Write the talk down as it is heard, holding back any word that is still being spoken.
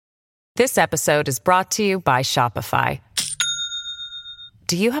This episode is brought to you by Shopify.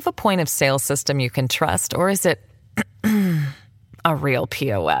 Do you have a point of sale system you can trust, or is it a real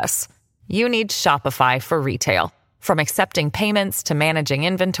POS? You need Shopify for retail. From accepting payments to managing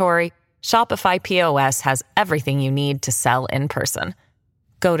inventory, Shopify POS has everything you need to sell in person.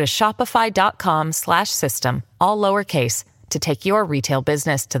 Go to shopify.com/system, all lowercase, to take your retail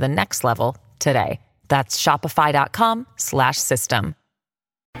business to the next level today. That's shopify.com/system.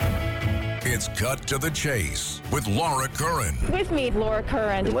 It's Cut to the Chase with Laura Curran. With me, Laura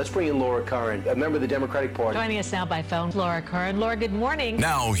Curran. Let's bring in Laura Curran, a member of the Democratic Party. Joining us now by phone, Laura Curran. Laura, good morning.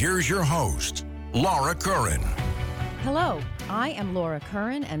 Now, here's your host, Laura Curran. Hello, I am Laura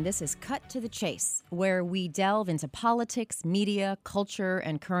Curran, and this is Cut to the Chase, where we delve into politics, media, culture,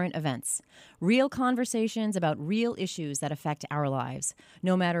 and current events. Real conversations about real issues that affect our lives,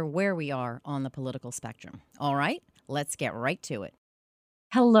 no matter where we are on the political spectrum. All right, let's get right to it.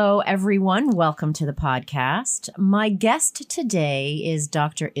 Hello, everyone. Welcome to the podcast. My guest today is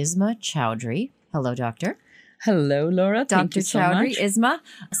Dr. Isma Chaudhry. Hello, Doctor. Hello, Laura. Thank you so Chaudhry, much. Isma,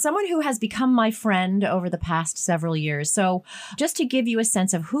 someone who has become my friend over the past several years. So just to give you a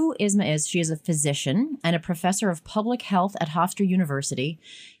sense of who Isma is, she is a physician and a professor of public health at Hofstra University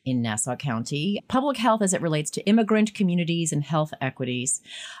in Nassau County. Public health as it relates to immigrant communities and health equities.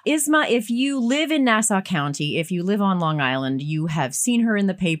 Isma, if you live in Nassau County, if you live on Long Island, you have seen her in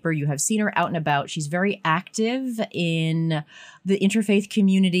the paper, you have seen her out and about. She's very active in the interfaith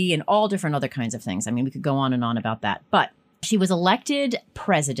community and all different other kinds of things. I mean, we could go on and on about that. But she was elected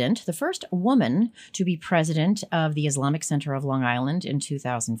president, the first woman to be president of the Islamic Center of Long Island in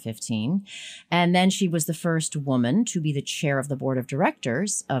 2015. And then she was the first woman to be the chair of the board of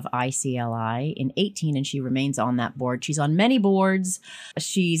directors of ICLI in 18, and she remains on that board. She's on many boards.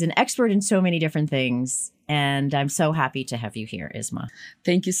 She's an expert in so many different things. And I'm so happy to have you here, Isma.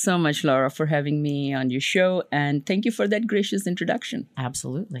 Thank you so much, Laura, for having me on your show. And thank you for that gracious introduction.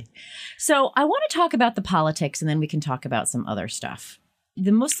 Absolutely. So I want to talk about the politics, and then we can talk about some other stuff.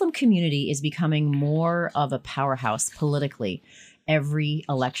 The Muslim community is becoming more of a powerhouse politically every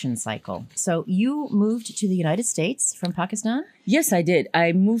election cycle. So you moved to the United States from Pakistan? Yes, I did.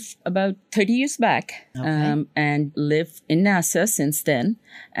 I moved about 30 years back and lived in Nassau since then,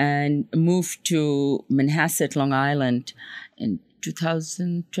 and moved to Manhasset, Long Island in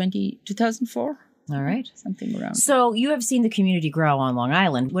 2004. All right. Something around. So you have seen the community grow on Long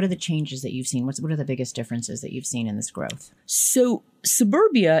Island. What are the changes that you've seen? What are the biggest differences that you've seen in this growth? So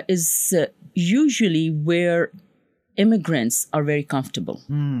suburbia is usually where immigrants are very comfortable.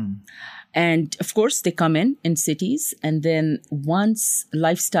 And of course, they come in cities. And then once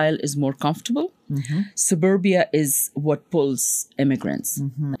lifestyle is more comfortable, suburbia is what pulls immigrants,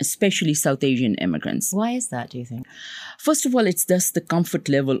 especially South Asian immigrants. Why is that, do you think? First of all, it's just the comfort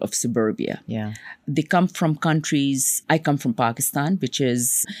level of suburbia. Yeah. They come from countries, I come from Pakistan, which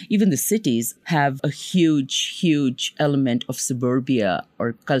is, even the cities have a huge, huge element of suburbia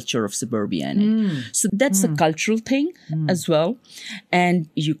or culture of suburbia in it. So that's a cultural thing as well. And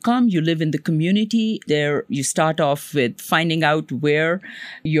you come, you live in the community. There you start off with finding out where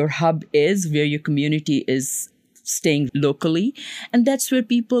your hub is, where your community is staying locally. And that's where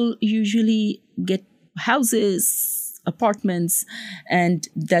people usually get houses, apartments, and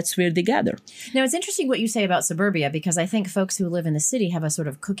that's where they gather. Now, it's interesting what you say about suburbia, because I think folks who live in the city have a sort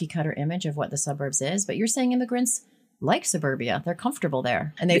of cookie cutter image of what the suburbs is. But you're saying immigrants like suburbia. They're comfortable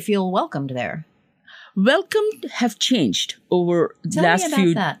there and they feel welcomed there. Welcomed have changed over the last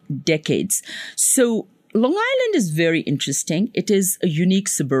few decades. So Long Island is very interesting. It is a unique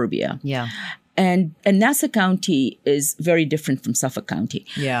suburbia. Yeah. And Nassau County is very different from Suffolk County.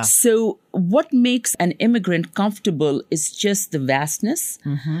 Yeah. So what makes an immigrant comfortable is just the vastness.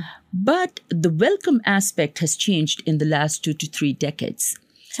 But the welcome aspect has changed in the last 2 to 3 decades.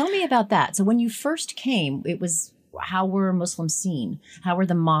 Tell me about that. So when you first came, how were Muslims seen? How were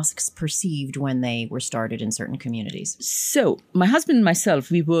the mosques perceived when they were started in certain communities? So my husband and myself,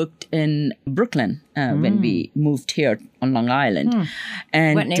 we worked in Brooklyn when we moved here on Long Island.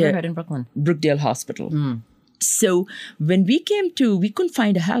 And what neighborhood in Brooklyn? Brookdale Hospital. So when we couldn't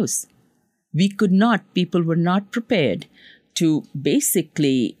find a house. People were not prepared to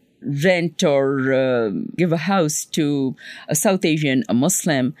basically rent or give a house to a South Asian, a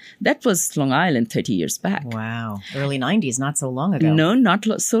Muslim. That was Long Island 30 years back. Wow. Early 90s, not so long ago. No, not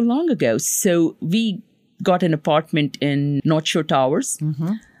so long ago. So we got an apartment in North Shore Towers.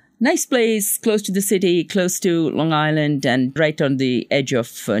 Nice place, close to the city, close to Long Island, and right on the edge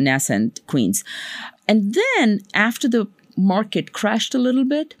of Nassau and Queens. And then after the market crashed a little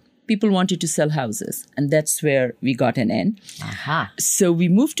bit, people wanted to sell houses. And that's where we got an in. Aha. So we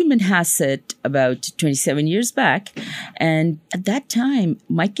moved to Manhasset about 27 years back. And at that time,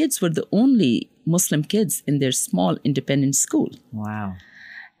 my kids were the only Muslim kids in their small independent school. Wow.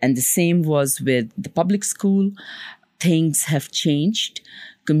 And the same was with the public school. Things have changed.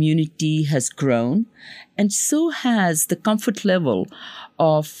 Community has grown. And so has the comfort level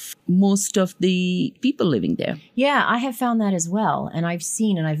of most of the people living there. Yeah, I have found that as well. And I've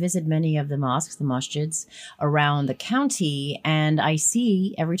seen and I visit many of the mosques, the masjids around the county. And I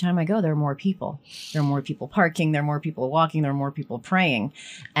see every time I go, there are more people. There are more people parking. There are more people walking. There are more people praying.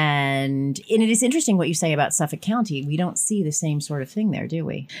 And it is interesting what you say about Suffolk County. We don't see the same sort of thing there, do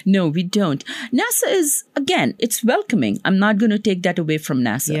we? No, we don't. NASA is, again, it's welcoming. I'm not going to take that away from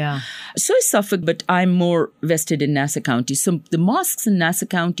NASA. Yeah. So is Suffolk, but I'm more vested in Nassau County. So the mosques in Nassau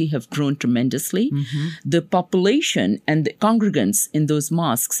County have grown tremendously. Mm-hmm. The population and the congregants in those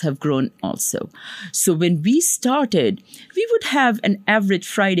mosques have grown also. So when we started, we would have an average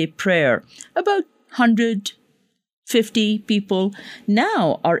Friday prayer, about 150 people.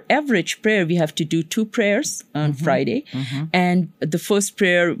 Now, our average prayer, we have to do 2 prayers on Friday. Mm-hmm. And the first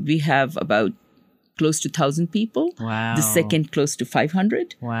prayer, we have about close to 1,000 people. Wow. The second, close to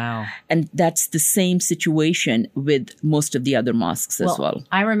 500. Wow. And that's the same situation with most of the other mosques as well.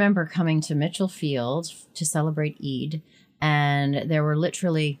 I remember coming to Mitchell Field to celebrate Eid, and there were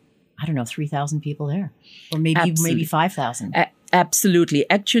literally, 3,000 people there, or maybe 5,000. Absolutely.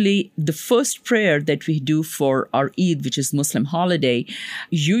 Actually, the first prayer that we do for our Eid, which is Muslim holiday,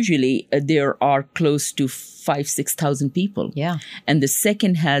 usually there are close to 5,000-6,000 people. Yeah. And the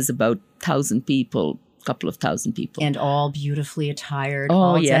second has about 1,000 people, couple of thousand people. And all beautifully attired,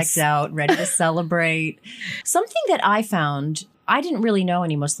 all decked out, ready to celebrate. Something that I found, I didn't really know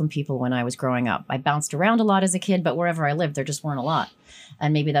any Muslim people when I was growing up. I bounced around a lot as a kid, but wherever I lived, there just weren't a lot.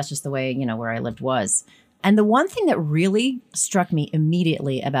 And maybe that's just the way, where I lived was. And the one thing that really struck me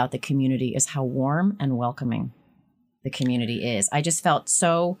immediately about the community is how warm and welcoming the community is. I just felt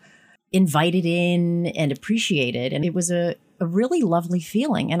so invited in and appreciated. And it was a really lovely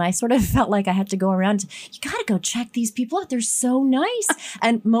feeling. And I sort of felt like I had to go around. You got to go check these people out. They're so nice.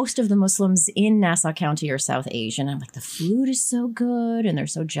 And most of the Muslims in Nassau County are South Asian. I'm like, the food is so good and they're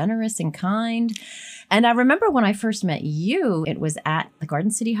so generous and kind. And I remember when I first met you, it was at the Garden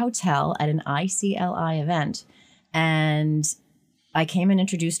City Hotel at an ICLI event. And I came and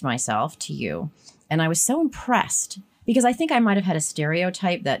introduced myself to you. And I was so impressed because I think I might have had a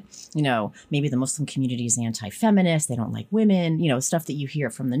stereotype that, maybe the Muslim community is anti-feminist. They don't like women, stuff that you hear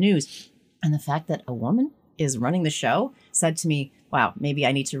from the news. And the fact that a woman is running the show said to me, wow, maybe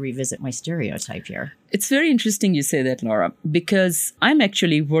I need to revisit my stereotype here. It's very interesting you say that, Laura, because I'm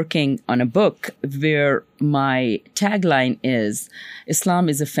actually working on a book where my tagline is, Islam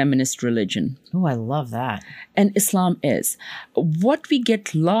is a feminist religion. Oh, I love that. And Islam is. What we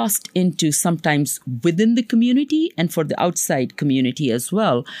get lost into sometimes within the community and for the outside community as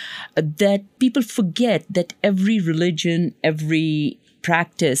well, that people forget that every religion, every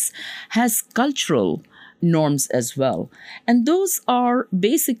practice has cultural norms as well. And those are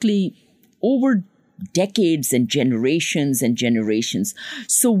basically over decades and generations and generations.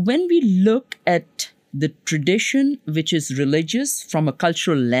 So when we look at the tradition, which is religious from a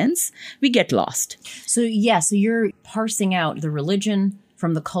cultural lens, we get lost. So you're parsing out the religion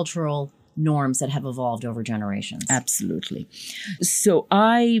from the cultural norms that have evolved over generations. Absolutely. So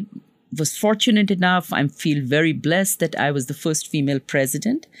I was fortunate enough, I feel very blessed that I was the first female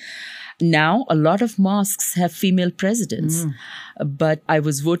president. Now, a lot of mosques have female presidents, but I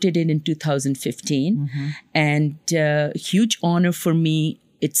was voted in 2015, and huge honor for me.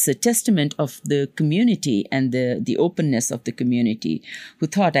 It's a testament of the community and the openness of the community who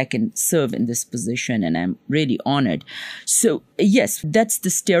thought I can serve in this position, and I'm really honored. So, yes, that's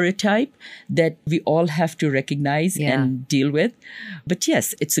the stereotype that we all have to recognize and deal with. But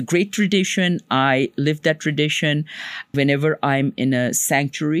yes, it's a great tradition. I live that tradition. Whenever I'm in a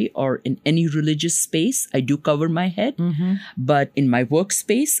sanctuary or in any religious space, I do cover my head. But in my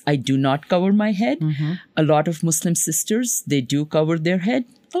workspace, I do not cover my head. A lot of Muslim sisters, they do cover their head.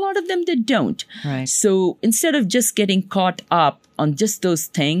 A lot of them, they don't. Right. So instead of just getting caught up on just those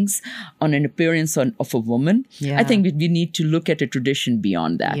things, on an appearance of a woman, I think we need to look at a tradition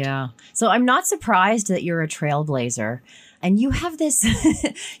beyond that. Yeah. So I'm not surprised that you're a trailblazer. And you have this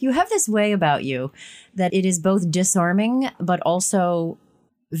way about you that it is both disarming, but also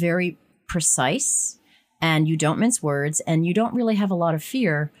very precise. And you don't mince words, and you don't really have a lot of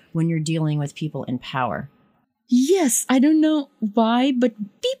fear when you're dealing with people in power. Yes, I don't know why, but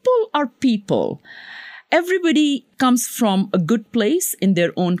people are people. everybody comes from a good place in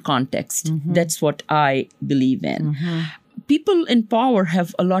their own context. That's what I believe in. People in power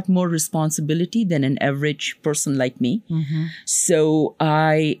have a lot more responsibility than an average person like me. So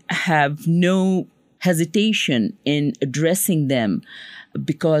I have no hesitation in addressing them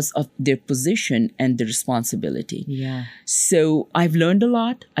because of their position and the responsibility. Yeah. So I've learned a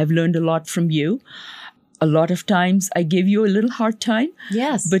lot. I've learned a lot from you. A lot of times I gave you a little hard time.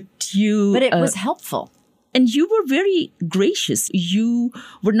 Yes. But it was helpful. And you were very gracious. You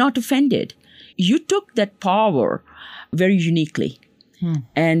were not offended. You took that power very uniquely.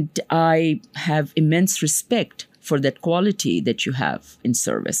 And I have immense respect for that quality that you have in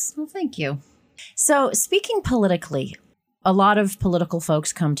service. Well, thank you. So speaking politically, a lot of political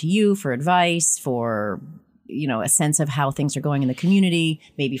folks come to you for advice, for, a sense of how things are going in the community,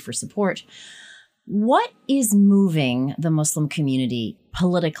 maybe for support. What is moving the Muslim community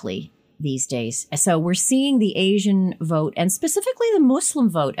politically these days? So we're seeing the Asian vote and specifically the Muslim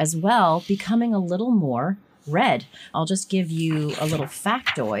vote as well becoming a little more red. I'll just give you a little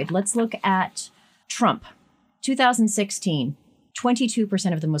factoid. Let's look at Trump. 2016,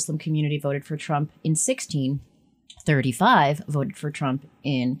 22% of the Muslim community voted for Trump. In 2016, 35 voted for Trump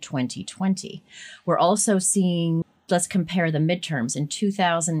in 2020. We're also seeing, let's compare the midterms. In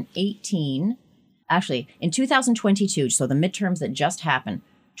 2018, actually, in 2022, so the midterms that just happened,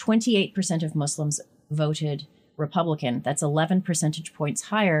 28% of Muslims voted Republican. That's 11 percentage points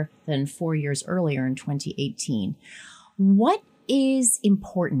higher than 4 years earlier in 2018. What is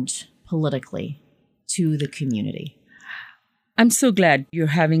important politically to the community? I'm so glad you're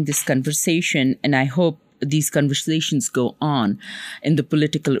having this conversation, and I hope these conversations go on in the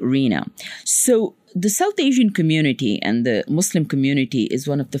political arena. So the South Asian community and the Muslim community is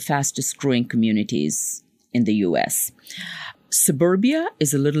one of the fastest growing communities in the U.S. Suburbia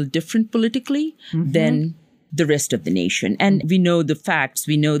is a little different politically than the rest of the nation. And we know the facts,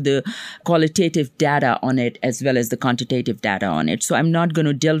 we know the qualitative data on it as well as the quantitative data on it. So I'm not going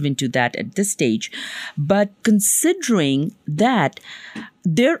to delve into that at this stage. But considering that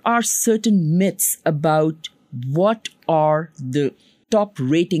there are certain myths about what are the top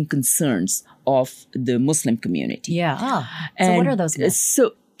rating concerns of the Muslim community. Yeah. So what are those myths?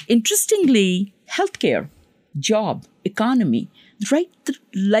 So interestingly, healthcare, job, economy, right?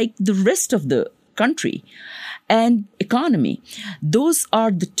 Like the rest of the country and economy. Those are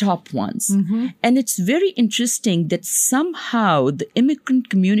the top ones. And it's very interesting that somehow the immigrant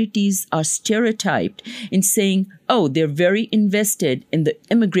communities are stereotyped in saying, oh, they're very invested in the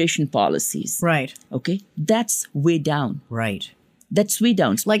immigration policies. Right. Okay. That's way down. Right. That's way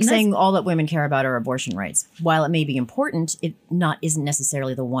down. Like saying all that women care about are abortion rights. While it may be important, it isn't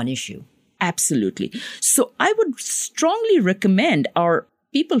necessarily the one issue. Absolutely. So I would strongly recommend our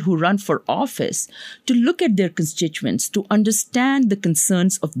people who run for office to look at their constituents, to understand the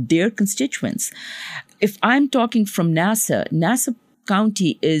concerns of their constituents. If I'm talking from Nassau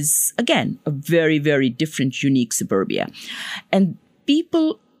County is, again, a very, very different, unique suburbia. And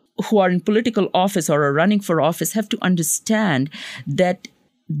people who are in political office or are running for office have to understand that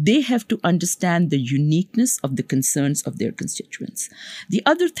they have to understand the uniqueness of the concerns of their constituents. The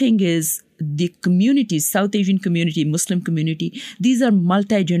other thing is the communities, South Asian community, Muslim community, these are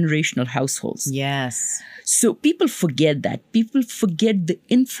multi-generational households. Yes. So people forget that. People forget the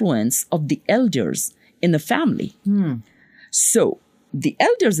influence of the elders in the family. So the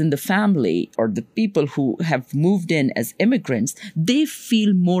elders in the family or the people who have moved in as immigrants, they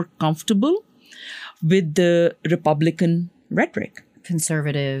feel more comfortable with the Republican rhetoric.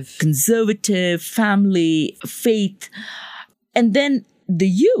 Conservative, family, faith. And then the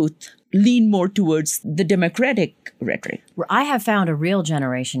youth lean more towards the Democratic rhetoric. I have found a real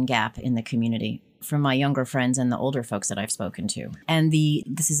generation gap in the community from my younger friends and the older folks that I've spoken to. And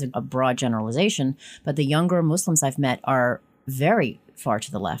this is a broad generalization, but the younger Muslims I've met are very far to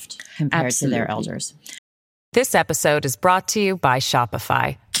the left compared to their elders. This episode is brought to you by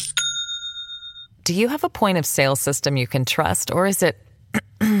Shopify. Do you have a point of sale system you can trust, or is it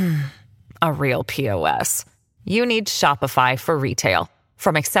a real POS? You need Shopify for retail.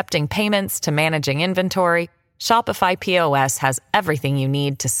 From accepting payments to managing inventory, Shopify POS has everything you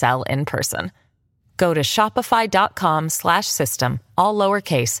need to sell in person. Go to shopify.com/system, all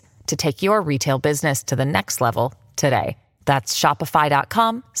lowercase, to take your retail business to the next level today. That's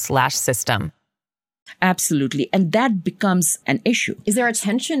shopify.com/system. Absolutely. And that becomes an issue. Is there a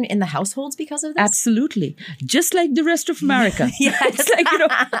tension in the households because of this? Absolutely. Just like the rest of America. It's like,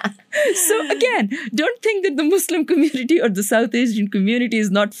 so again, don't think that the Muslim community or the South Asian community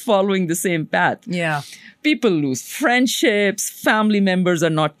is not following the same path. Yeah. People lose friendships. Family members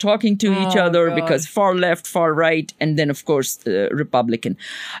are not talking to each other because far left, far right, and then, of course, Republican.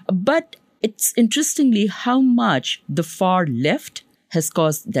 But it's interestingly how much the far left has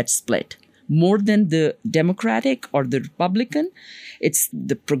caused that split. More than the Democratic or the Republican, it's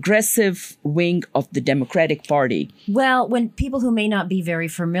the progressive wing of the Democratic Party. Well, when people who may not be very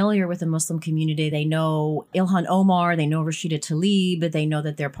familiar with the Muslim community, they know Ilhan Omar, they know Rashida Tlaib, they know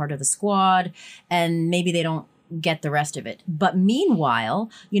that they're part of the squad, and maybe they don't get the rest of it. But meanwhile,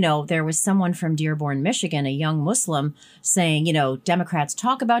 there was someone from Dearborn, Michigan, a young Muslim, saying, Democrats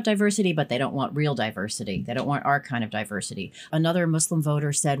talk about diversity, but they don't want real diversity. They don't want our kind of diversity. Another Muslim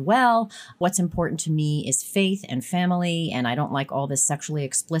voter said, well, what's important to me is faith and family, and I don't like all this sexually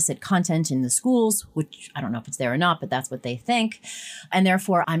explicit content in the schools, which I don't know if it's there or not, but that's what they think. And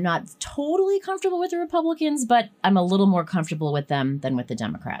therefore, I'm not totally comfortable with the Republicans, but I'm a little more comfortable with them than with the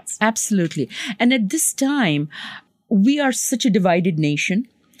Democrats. Absolutely. And at this time, we are such a divided nation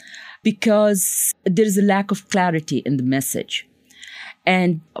because there is a lack of clarity in the message.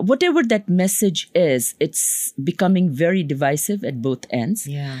 And whatever that message is, it's becoming very divisive at both ends.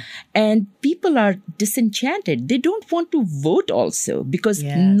 Yeah. And people are disenchanted. They don't want to vote also because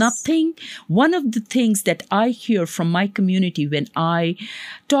one of the things that I hear from my community when I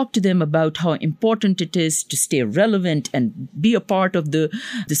talk to them about how important it is to stay relevant and be a part of the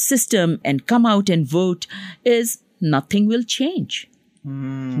system and come out and vote is nothing will change.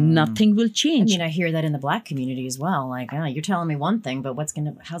 Nothing will change. I mean, I hear that in the Black community as well. Like, you're telling me one thing, but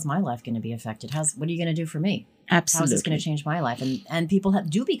how's my life going to be affected? What are you going to do for me? Absolutely. How is this going to change my life? And people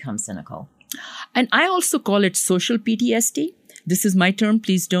do become cynical. And I also call it social PTSD. This is my term.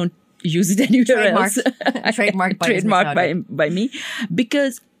 Please don't use it anywhere else. Trademarked by me.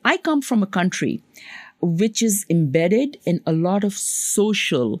 Because I come from a country which is embedded in a lot of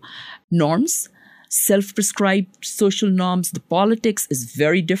social norms, self-prescribed social norms. The politics is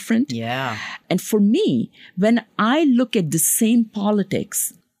very different. Yeah. And for me, when I look at the same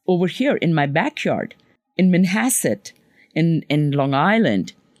politics over here in my backyard, in Manhasset, in Long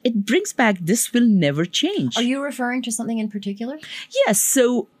Island, it brings back this will never change. Are you referring to something in particular? Yes.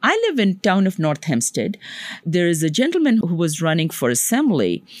 So I live in town of North Hempstead. There is a gentleman who was running for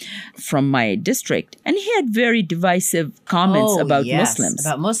assembly from my district, and he had very divisive comments about Muslims.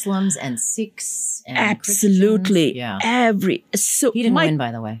 About Muslims and Sikhs and Absolutely. Christians. Yeah. He didn't win,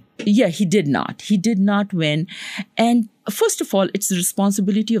 by the way. Yeah, he did not. He did not win. And first of all, it's the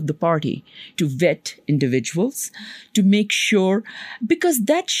responsibility of the party to vet individuals, to make sure, because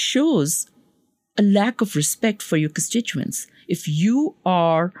that shows a lack of respect for your constituents. If you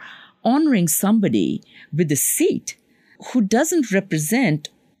are honoring somebody with a seat who doesn't represent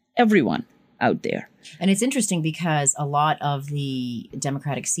everyone out there. And it's interesting because a lot of the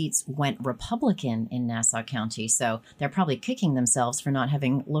Democratic seats went Republican in Nassau County. So they're probably kicking themselves for not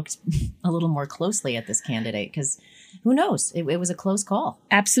having looked a little more closely at this candidate because who knows? It was a close call.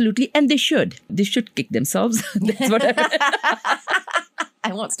 Absolutely. And they should. They should kick themselves. That's what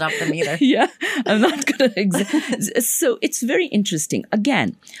I won't stop them either. Yeah, I'm not going to. So it's very interesting.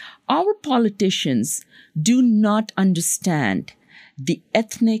 Again, our politicians do not understand the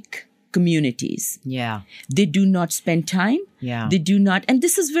ethnic communities. Yeah. They do not spend time. Yeah. They do not. And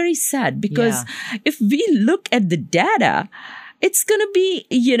this is very sad because if we look at the data, it's going to be,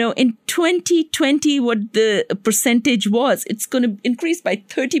 in 2020, what the percentage was, it's going to increase by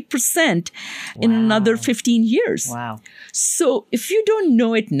 30% in another 15 years. Wow. So if you don't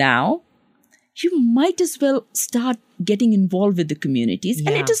know it now, you might as well start getting involved with the communities.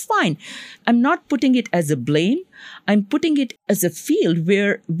 And it is fine. I'm not putting it as a blame. I'm putting it as a field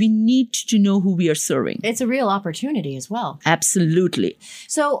where we need to know who we are serving. It's a real opportunity as well. Absolutely.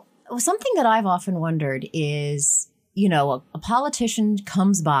 So something that I've often wondered is, a politician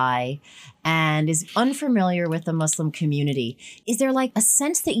comes by and is unfamiliar with the Muslim community. Is there like a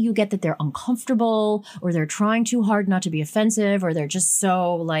sense that you get that they're uncomfortable or they're trying too hard not to be offensive or they're just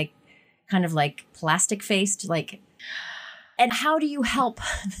so kind of plastic faced, and how do you help?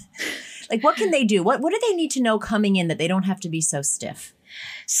 What can they do? What do they need to know coming in that they don't have to be so stiff?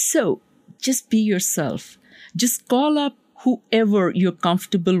 So just be yourself. Just call up whoever you're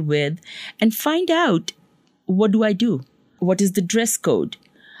comfortable with and find out, what do I do? What is the dress code?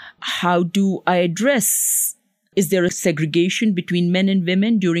 How do I address? Is there a segregation between men and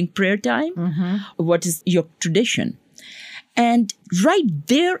women during prayer time? Mm-hmm. What is your tradition? And right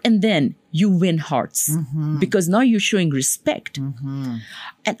there and then, you win hearts because now you're showing respect. And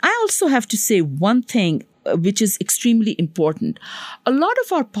I also have to say one thing which is extremely important. A lot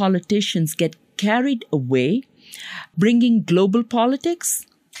of our politicians get carried away bringing global politics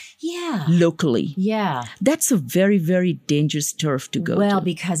locally. Yeah. That's a very, very dangerous turf to go Well, to.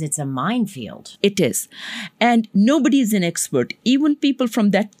 because it's a minefield. It is. And nobody is an expert. Even people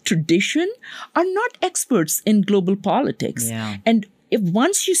from that tradition are not experts in global politics. Yeah. And if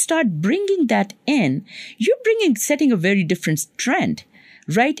once you start bringing that in, setting a very different trend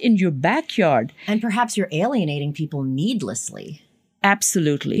right in your backyard. And perhaps you're alienating people needlessly.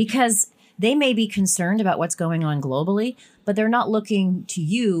 Absolutely. Because they may be concerned about what's going on globally, but they're not looking to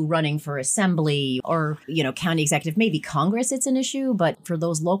you running for assembly or, county executive. Maybe Congress, it's an issue, but for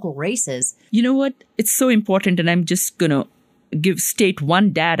those local races. You know what? It's so important, and I'm just going to state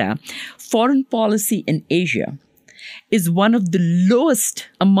one data. Foreign policy in Asia is one of the lowest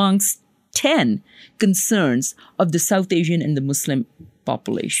amongst 10 concerns of the South Asian and the Muslim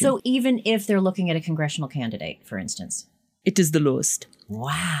population. So even if they're looking at a congressional candidate, for instance. It is the lowest.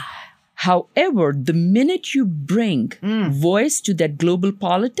 Wow. However, the minute you bring voice to that global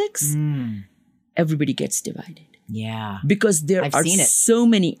politics, everybody gets divided. Yeah. Because there I've are seen it. so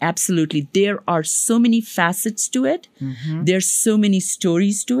many, absolutely, there are so many facets to it. There's so many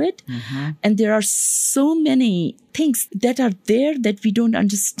stories to it. And there are so many things that are there that we don't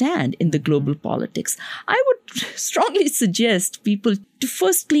understand in the global politics. I would strongly suggest people to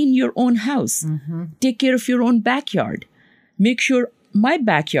first clean your own house. Take care of your own backyard. Make sure my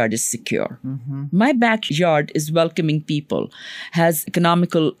backyard is secure. My backyard is welcoming people, has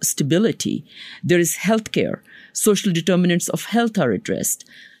economical stability. There is healthcare. Social determinants of health are addressed.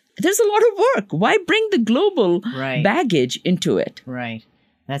 There's a lot of work. Why bring the global baggage into it? Right.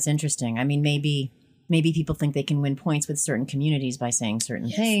 That's interesting. I mean, maybe people think they can win points with certain communities by saying certain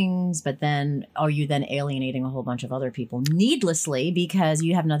things, but then are you then alienating a whole bunch of other people needlessly because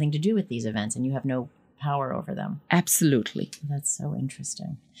you have nothing to do with these events and you have no power over them? Absolutely. That's so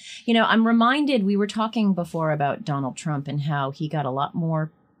interesting. I'm reminded, we were talking before about Donald Trump and how he got a lot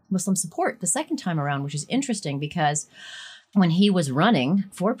more Muslim support the second time around, which is interesting because when he was running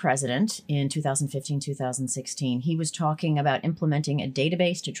for president in 2015, 2016, he was talking about implementing a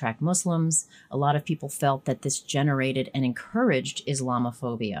database to track Muslims. A lot of people felt that this generated and encouraged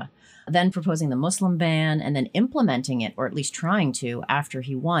Islamophobia. Then proposing the Muslim ban and then implementing it, or at least trying to, after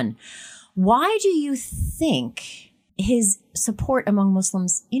he won. Why do you think his support among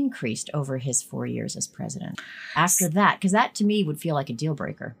Muslims increased over his 4 years as president after that? Because that to me would feel like a deal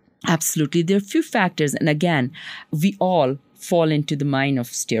breaker. Absolutely. There are a few factors. And again, we all fall into the mine of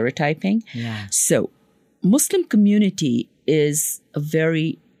stereotyping. Yeah. So Muslim community is a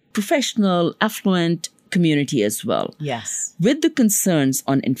very professional, affluent community as well. Yes. With the concerns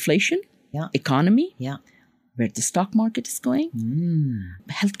on inflation, economy, where the stock market is going,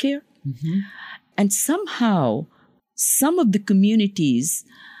 healthcare. And somehow, some of the communities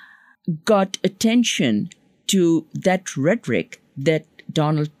got attention to that rhetoric that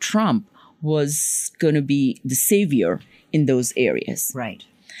Donald Trump was going to be the savior in those areas. Right.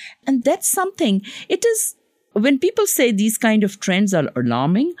 And that's something, it is, when people say these kind of trends are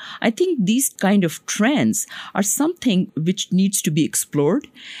alarming, I think these kind of trends are something which needs to be explored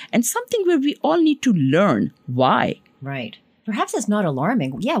and something where we all need to learn why. Right. Perhaps it's not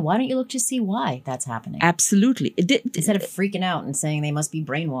alarming. Yeah, why don't you look to see why that's happening? Absolutely. Instead of freaking out and saying they must be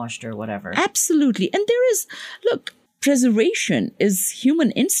brainwashed or whatever. Absolutely. And there is, look, preservation is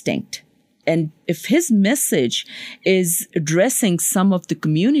human instinct. And if his message is addressing some of the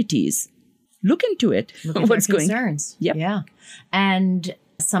communities, look into it. Look at What's their going on? concerns. Yep. Yeah. And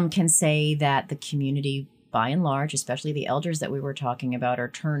some can say that the community, by and large, especially the elders that we were talking about, are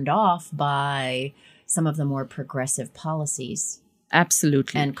turned off by some of the more progressive policies.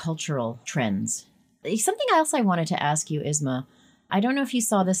 Absolutely. And cultural trends. Something else I wanted to ask you, Isma, I don't know if you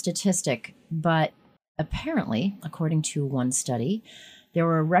saw the statistic, but apparently, according to one study, there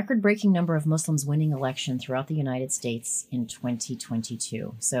were a record-breaking number of Muslims winning election throughout the United States in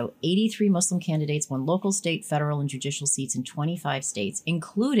 2022. So 83 Muslim candidates won local, state, federal, and judicial seats in 25 states,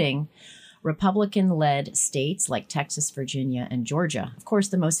 including Republican-led states like Texas, Virginia, and Georgia. Of course,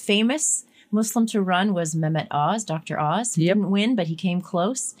 the most famous Muslim to run was Mehmet Oz, Dr. Oz. He didn't win, but he came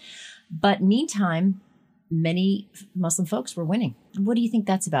close. But meantime, many Muslim folks were winning. What do you think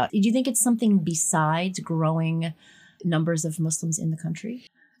that's about? Do you think it's something besides growing numbers of Muslims in the country?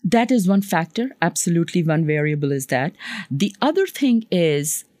 That is one factor. Absolutely, one variable is that. The other thing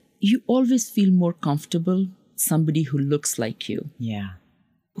is you always feel more comfortable with somebody who looks like you. Yeah.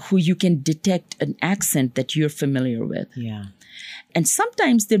 who you can detect an accent that you're familiar with. Yeah. And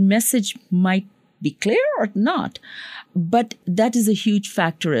sometimes their message might be clear or not, but that is a huge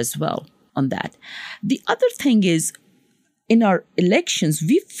factor as well on that. The other thing is, in our elections,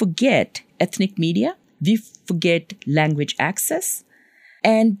 we forget ethnic media, we forget language access,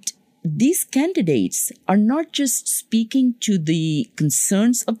 and these candidates are not just speaking to the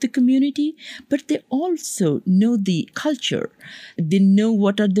concerns of the community, but they also know the culture. They know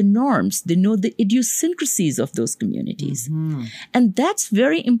what are the norms. They know the idiosyncrasies of those communities. Mm-hmm. And that's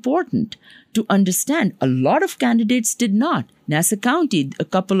very important to understand. A lot of candidates did not. Nassau County, a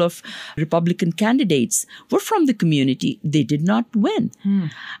couple of Republican candidates were from the community. They did not win,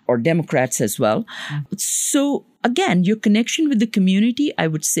 or Democrats as well. So again, your connection with the community, I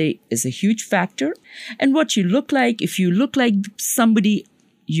would say, is a huge factor. And what you look like, if you look like somebody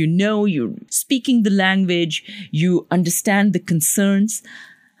you know, you're speaking the language, you understand the concerns,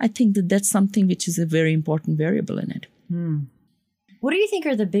 I think that that's something which is a very important variable in it. What do you think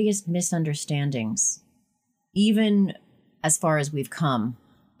are the biggest misunderstandings, even as far as we've come,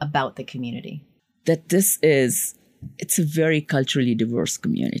 about the community? That it's a very culturally diverse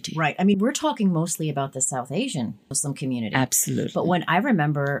community. Right. I mean, we're talking mostly about the South Asian Muslim community. Absolutely. But when I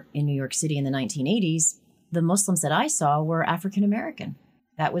remember in New York City in the 1980s, the Muslims that I saw were African American.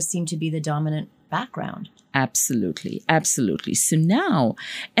 That seemed to be the dominant background. Absolutely. Absolutely. So now,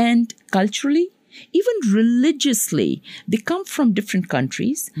 and culturally, even religiously, they come from different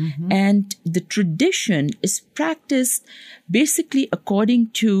countries, and the tradition is practiced basically according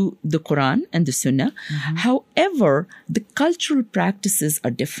to the Quran and the Sunnah. However, the cultural practices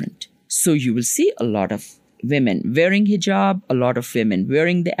are different. So you will see a lot of women wearing hijab, a lot of women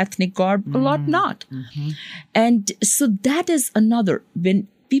wearing the ethnic garb, a lot not. And so that is another, when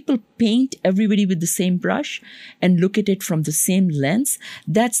people paint everybody with the same brush and look at it from the same lens,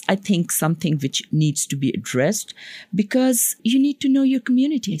 that's, I think, something which needs to be addressed, because you need to know your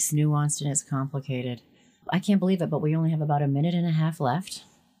community. It's nuanced and it's complicated. I can't believe it, but we only have about a minute and a half left.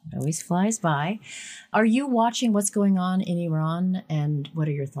 It always flies by. Are you watching what's going on in Iran, and what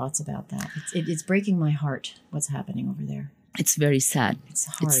are your thoughts about that? It's breaking my heart, what's happening over there. It's very sad. It's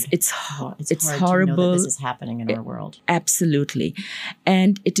hard. It's hard horrible. to know that this is happening in our world. Absolutely.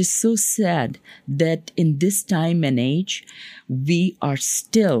 And it is so sad that in this time and age, we are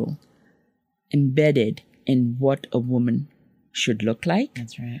still embedded in what a woman should look like.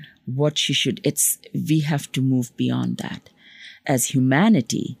 That's right. What she should, we have to move beyond that. As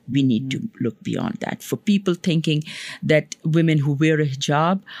humanity, we need to look beyond that. For people thinking that women who wear a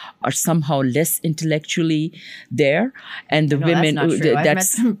hijab are somehow less intellectually there, and the women that's not true. I've met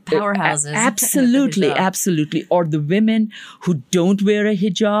some powerhouses. Absolutely, absolutely. Or the women who don't wear a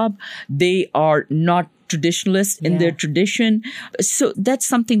hijab, they are not traditionalists in their tradition. So that's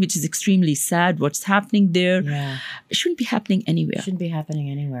something which is extremely sad. What's happening there it shouldn't be happening anywhere. It shouldn't be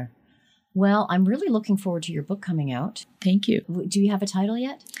happening anywhere. Well, I'm really looking forward to your book coming out. Thank you. Do you have a title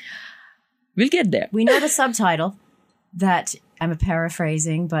yet? We'll get there. We know the subtitle that I'm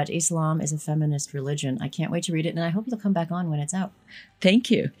paraphrasing, but Islam is a feminist religion. I can't wait to read it, and I hope you'll come back on when it's out.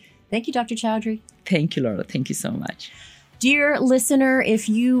 Thank you. Thank you, Dr. Chaudhry. Thank you, Laura. Thank you so much. Dear listener, if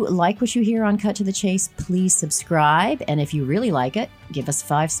you like what you hear on Cut to the Chase, please subscribe. And if you really like it, give us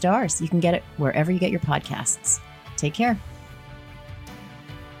 5 stars. You can get it wherever you get your podcasts. Take care.